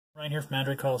Ryan here from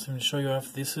Android Calls. I'm going to show you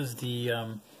off. This is the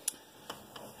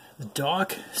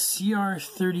Dok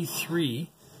CR33.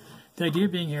 The idea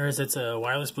being here is it's a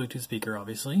wireless Bluetooth speaker,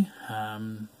 obviously,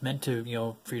 meant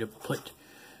to, for you to put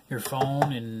your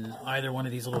phone in either one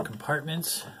of these little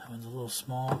compartments. That one's a little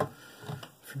small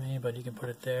for me, but you can put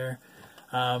it there,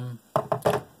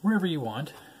 wherever you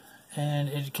want, and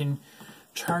it can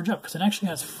charge up because it actually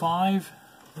has 5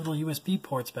 little USB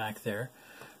ports back there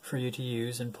for you to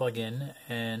use and plug in,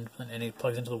 and it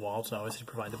plugs into the wall to obviously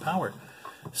provide the power.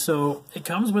 So it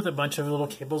comes with a bunch of little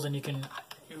cables, and you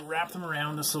wrap them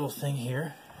around this little thing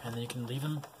here, and then you can leave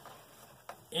them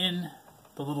in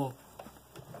the little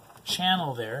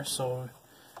channel there, so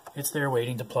it's there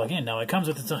waiting to plug in. Now it comes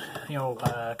with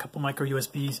a couple micro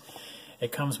USBs.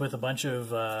 It comes with a bunch of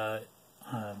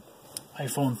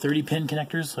iPhone 30 pin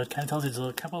connectors, so it kind of tells you it's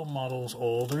a couple models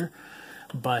older,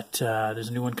 but there's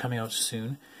a new one coming out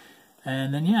soon.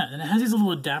 And then and it has these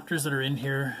little adapters that are in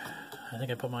here. I think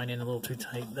I put mine in a little too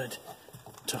tight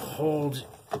to hold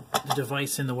the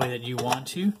device in the way that you want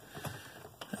to,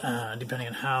 depending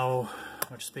on how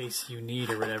much space you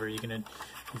need or whatever. You can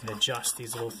adjust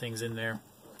these little things in there.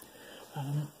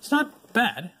 It's not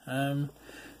bad.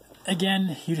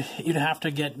 Again, you'd have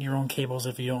to get your own cables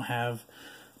if you don't have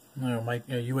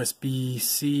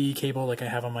USB-C cable like I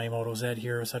have on my Moto Z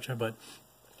here, etc. But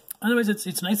otherwise, it's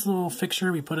a nice little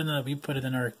fixture. We put it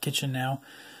in our kitchen now,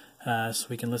 so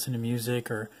we can listen to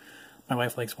music, or my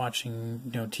wife likes watching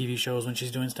TV shows when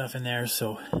she's doing stuff in there.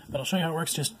 So, but I'll show you how it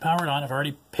works. Just power it on. I've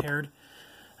already paired,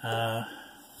 in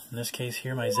this case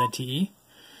here, my ZTE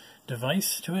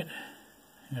device to it,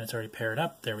 and it's already paired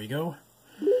up. There we go,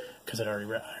 because I already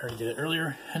did it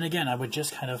earlier. And again, I would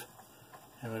just I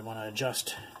would want to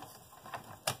adjust.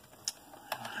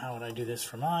 How would I do this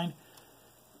for mine?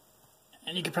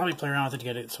 And you could probably play around with it to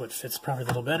get it so it fits probably a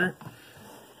little better.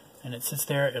 And it sits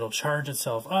there, it'll charge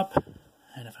itself up.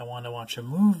 And if I want to watch a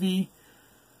movie,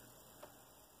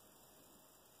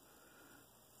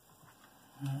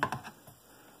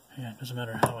 it doesn't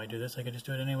matter how I do this, I can just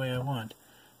do it any way I want.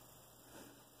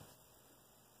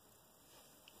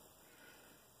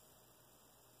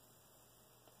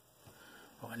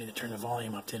 Oh, I need to turn the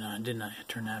volume up, didn't I?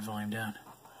 Turn that volume down.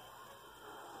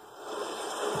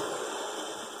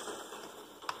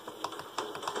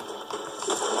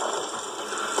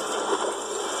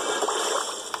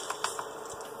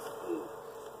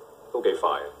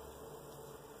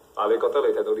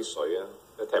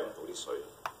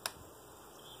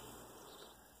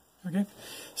 Okay,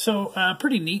 so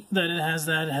pretty neat that it has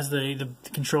that. It has the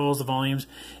controls, the volumes.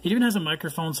 It even has a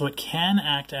microphone, so it can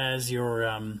act as your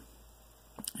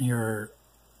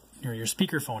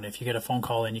speakerphone. If you get a phone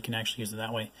call in, you can actually use it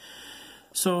that way.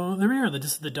 So there we are.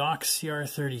 This is the Dok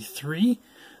CR33.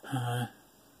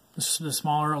 This is the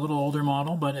smaller, a little older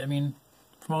model, but I mean,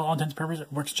 from all intents and purposes,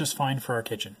 it works just fine for our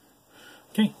kitchen.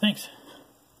 Okay, thanks.